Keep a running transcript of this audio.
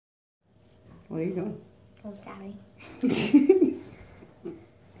What are you doing? I was dabbing.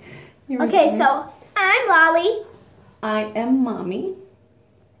 Okay, so I'm Laly. I am Mommy.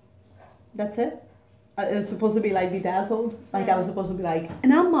 That's it? It was supposed to be like bedazzled? Like I was supposed to be like,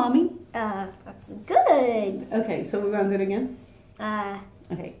 and I'm Mommy? That's good. Okay, so we're gonna do it again?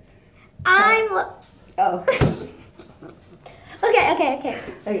 Okay. Oh.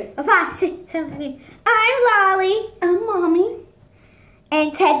 Okay. 5, 6, 7, 8. I'm Laly. I'm Mommy.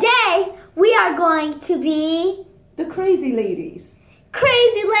 And today we are going to be the crazy ladies.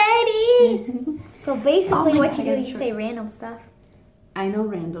 Crazy ladies. So basically, what you do, you sure. say random stuff. I know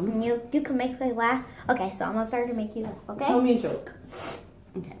random. And you can make me laugh. Okay, so I'm gonna start to make you laugh. Okay. Tell me a joke.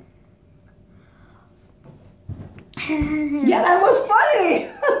 Okay. Yeah, that was funny.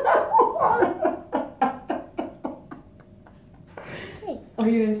 Okay. Oh,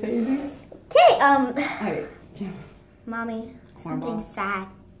 you didn't say anything? Okay. Alright. Mommy, Cornball. something sad.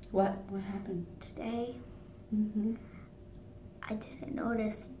 What happened? Today, Mm-hmm. I didn't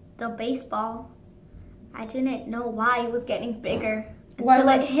notice the baseball. I didn't know why it was getting bigger until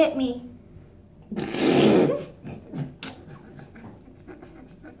it hit me.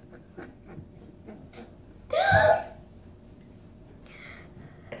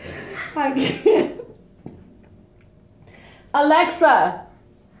 I can't. Alexa,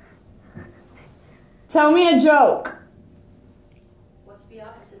 tell me a joke. What's the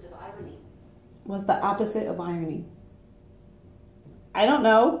opposite of irony? What's the opposite of irony? I don't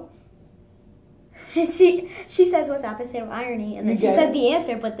know. She says what's the opposite of irony, and then she says the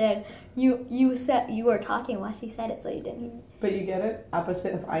answer, but then you were talking while she said it, so you didn't hear it. But you get it?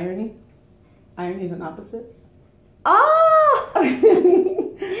 Opposite of irony? Irony is an opposite? Oh!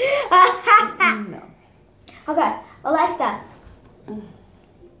 No. Okay, Alexa.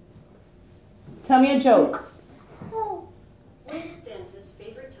 Tell me a joke. What's the dentist's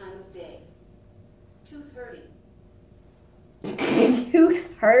favorite time of day? Tooth hurting. Tooth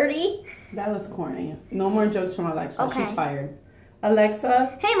hurting? That was corny. No more jokes from Alexa. Okay. She's fired.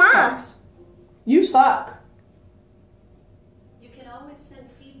 Alexa. Hey, Mom. Sucks. You suck. You can always send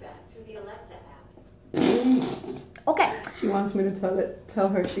feedback through the Alexa app. Okay. She wants me to tell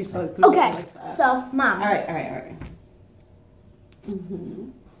her she sucked. Through the Okay. Alexa app. So, Mom. All right. Mm-hmm.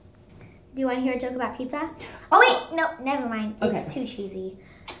 Do you want to hear a joke about pizza? Oh wait, no, never mind. It's Okay. too cheesy.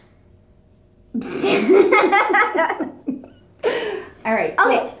 All right.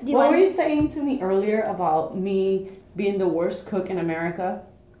 Okay. So, what were you saying to me earlier about me being the worst cook in America?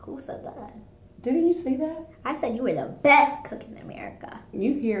 Who said that? Didn't you say that? I said you were the best cook in America.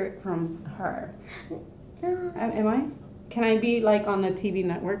 You hear it from her. Uh, Am I? Can I be like on the TV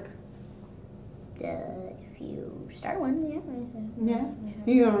network? if you start one, Yeah.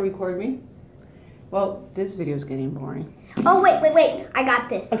 You gonna record me? Well, this video is getting boring. Oh wait! I got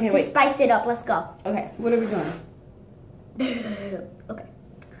this. Okay, to wait. spice it up, let's go. Okay. What are we doing? Okay.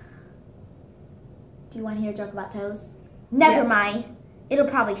 Do you want to hear a joke about toes? Never mind. It'll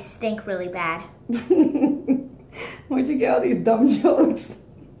probably stink really bad. Where'd you get all these dumb jokes?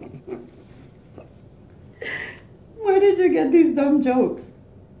 Where did you get these dumb jokes?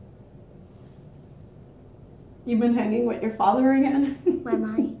 You've been hanging with your father again? My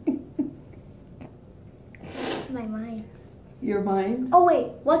mind. My mind. Your mind? Oh wait,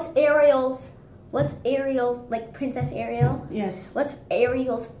 what's Ariel's, like Princess Ariel? Yes. What's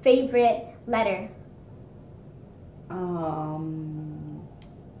Ariel's favorite letter?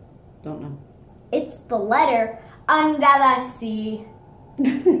 Don't know. It's the letter under the sea.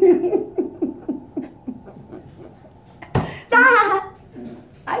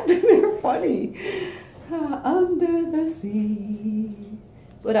 I think they're funny. Under the sea.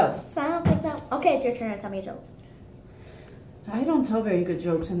 What else? Something. Okay, it's your turn to tell me a joke. I don't tell very good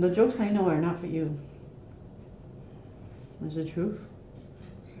jokes, and the jokes I know are not for you. Is the truth?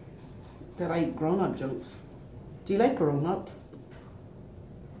 They're like grown-up jokes. Do you like grown-ups?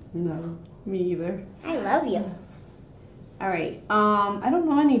 No, me either. I love you. All right. I don't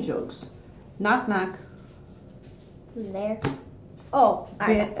know any jokes. Knock knock. Who's there? Oh,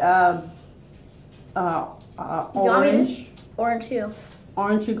 Bit, you want me to- orange. Orange who?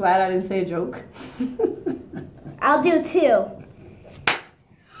 Aren't you glad I didn't say a joke? I'll do 2.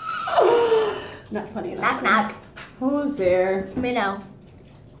 Not funny enough. Knock knock. Who's there? Minnow.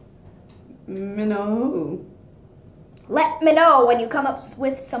 Minnow. Let me know when you come up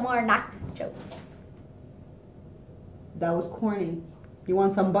with some more knock jokes. That was corny. You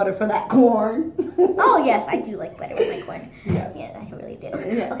want some butter for that corn? Oh yes, I do like butter with my corn. Yeah. Yeah, I really do.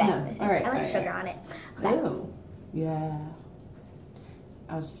 Yeah, Okay. no. All right, I like all right, sugar on it. Okay. Ew. Yeah.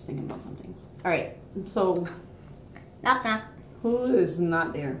 I was just thinking about something. All right. So, Knock knock. who is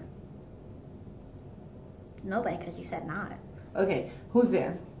not there? Nobody, because you said not. Okay, who's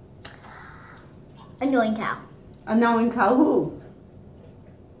there? Annoying cow. Annoying cow who?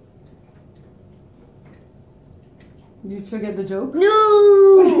 Did you forget the joke?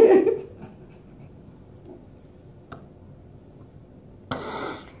 No!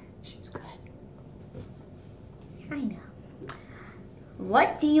 She's good. I know.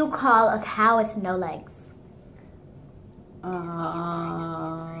 What do you call a cow with no legs?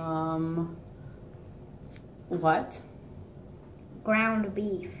 What? Ground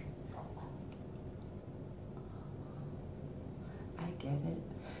beef. I get it.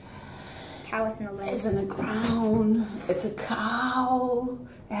 Cow with no legs. It's in the ground. It's a cow.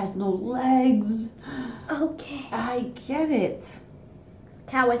 It has no legs. Okay. I get it.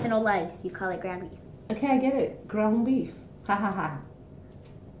 Cow with no legs. You call it ground beef. Okay, I get it. Ground beef. Ha ha ha.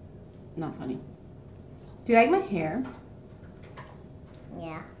 Not funny. Do you like my hair?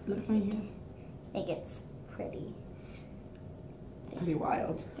 Yeah. Look at my hair. It gets pretty. Pretty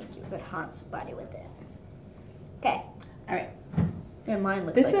wild. I think you could haunt somebody with it. Okay. All right. And mine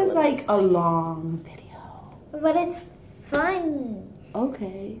looks This like is like a long video. But it's funny.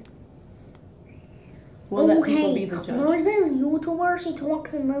 Okay. We'll let people be the judge. There's this YouTuber, she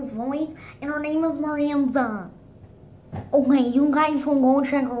talks in this voice, and her name is Miranda. Okay, you guys should go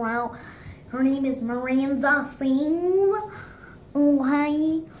check her out. Her name is Miranda Sings.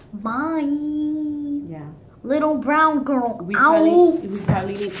 Okay, bye. Yeah. Little brown girl, We out. probably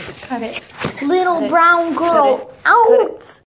need to cut it. Little Cut it. brown girl, Cut it. out.